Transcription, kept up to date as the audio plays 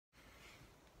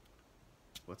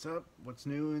What's up? What's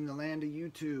new in the land of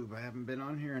YouTube? I haven't been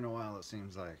on here in a while, it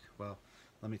seems like. Well,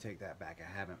 let me take that back. I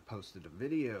haven't posted a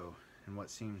video in what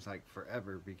seems like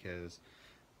forever because,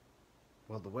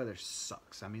 well, the weather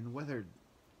sucks. I mean, the weather,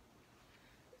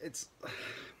 it's...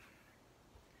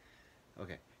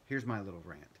 Okay, here's my little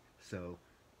rant. So,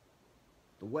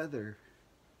 the weather,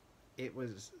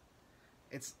 it's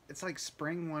like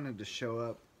spring wanted to show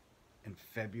up in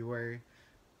February,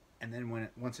 and then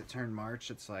once it turned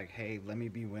March, it's like, hey, let me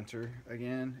be winter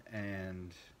again,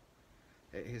 and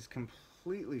it has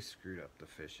completely screwed up the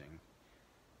fishing.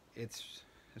 It's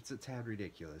a tad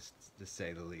ridiculous, to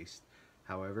say the least.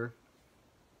 However,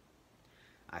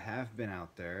 I have been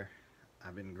out there.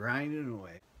 I've been grinding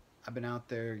away. I've been out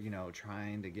there,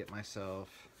 trying to get myself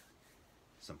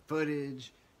some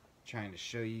footage, trying to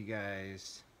show you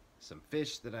guys some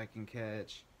fish that I can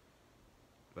catch,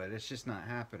 but it's just not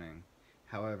happening.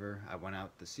 However, I went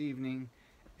out this evening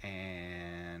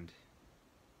and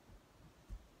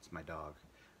it's my dog.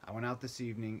 I went out this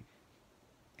evening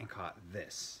and caught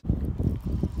this.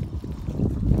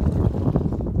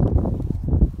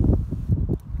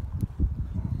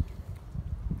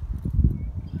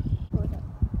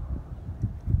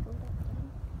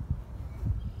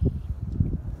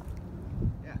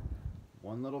 Yeah,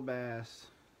 one little bass.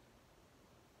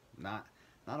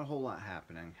 Not a whole lot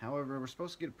happening. However, we're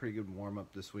supposed to get a pretty good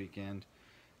warm-up this weekend,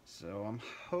 so I'm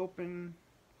hoping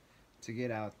to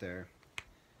get out there.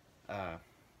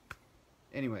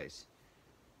 Anyways,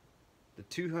 the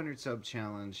 200 sub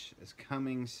challenge is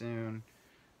coming soon.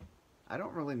 I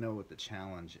don't really know what the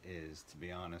challenge is, to be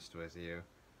honest with you.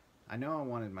 I know I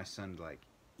wanted my son to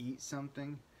eat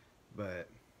something, but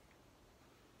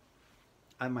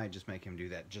I might just make him do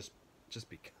that just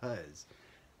because.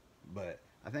 But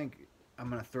I think I'm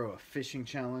gonna throw a fishing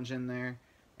challenge in there,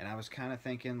 and I was kind of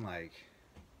thinking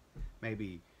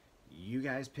maybe you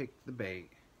guys pick the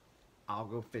bait, I'll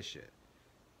go fish it,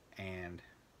 and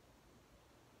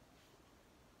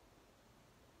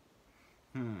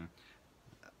I'm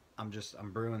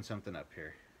brewing something up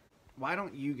here. Why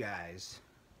don't you guys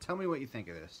tell me what you think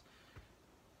of this?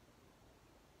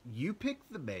 You pick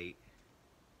the bait,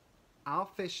 I'll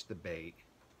fish the bait.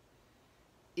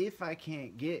 If I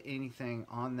can't get anything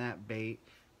on that bait,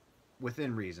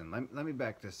 within reason, let me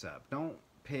back this up. Don't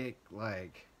pick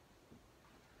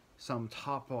some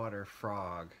topwater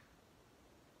frog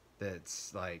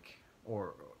that's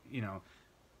or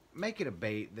make it a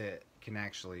bait that can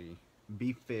actually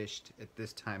be fished at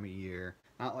this time of year.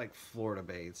 Not like Florida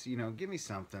baits. Give me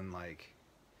something like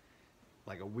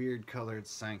a weird colored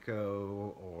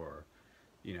Senko, or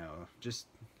just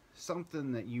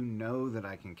something that that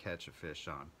I can catch a fish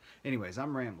on. Anyways,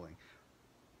 I'm rambling.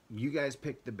 You guys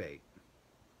pick the bait.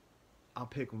 I'll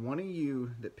pick one of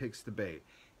you that picks the bait.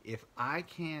 If I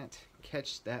can't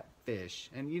catch that fish,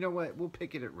 and you know what, we'll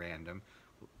pick it at random,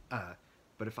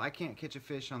 but if I can't catch a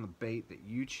fish on the bait that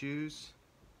you choose,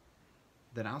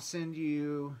 then I'll send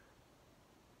you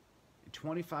a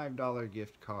 $25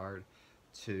 gift card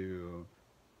to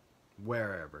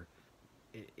wherever.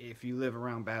 If you live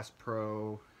around Bass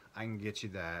Pro, I can get you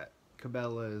that.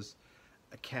 Cabela's,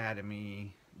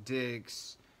 Academy,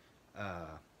 Dick's,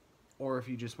 or if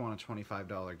you just want a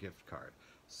 $25 gift card.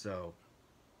 So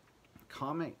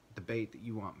comment the bait that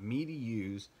you want me to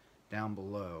use down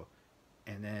below,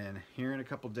 and then here in a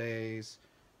couple days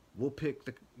we'll pick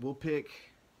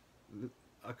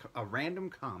a random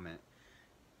comment,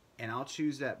 and I'll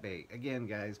choose that bait. Again,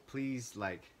 guys, please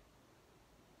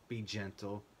be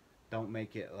gentle. Don't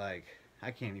make it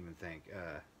I can't even think,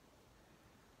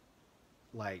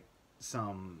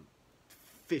 some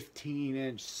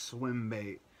 15-inch swim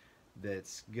bait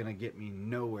that's gonna get me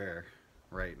nowhere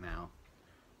right now,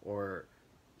 or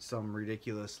some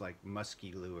ridiculous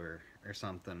musky lure or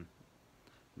something.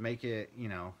 Make it,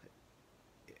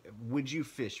 would you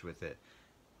fish with it?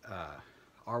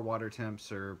 Our water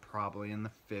temps are probably in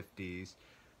the 50s,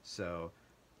 so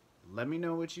let me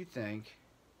know what you think,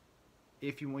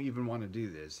 if you even want to do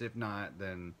this. If not,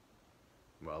 then,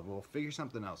 well, we'll figure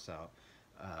something else out.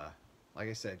 Like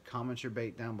I said, comment your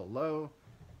bait down below.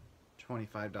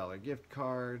 $25 gift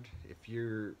card if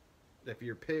you're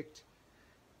picked,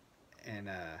 and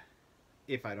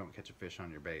if I don't catch a fish on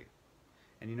your bait.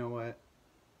 And you know what?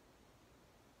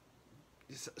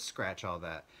 Just scratch all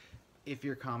that. If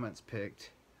your comment's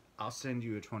picked, I'll send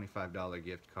you a $25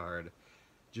 gift card,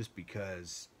 just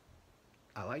because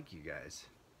I like you guys,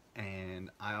 and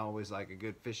I always like a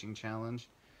good fishing challenge.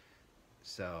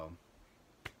 So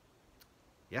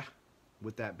yeah,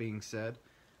 with that being said,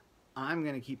 I'm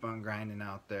gonna keep on grinding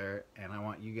out there, and I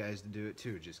want you guys to do it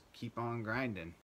too. Just keep on grinding.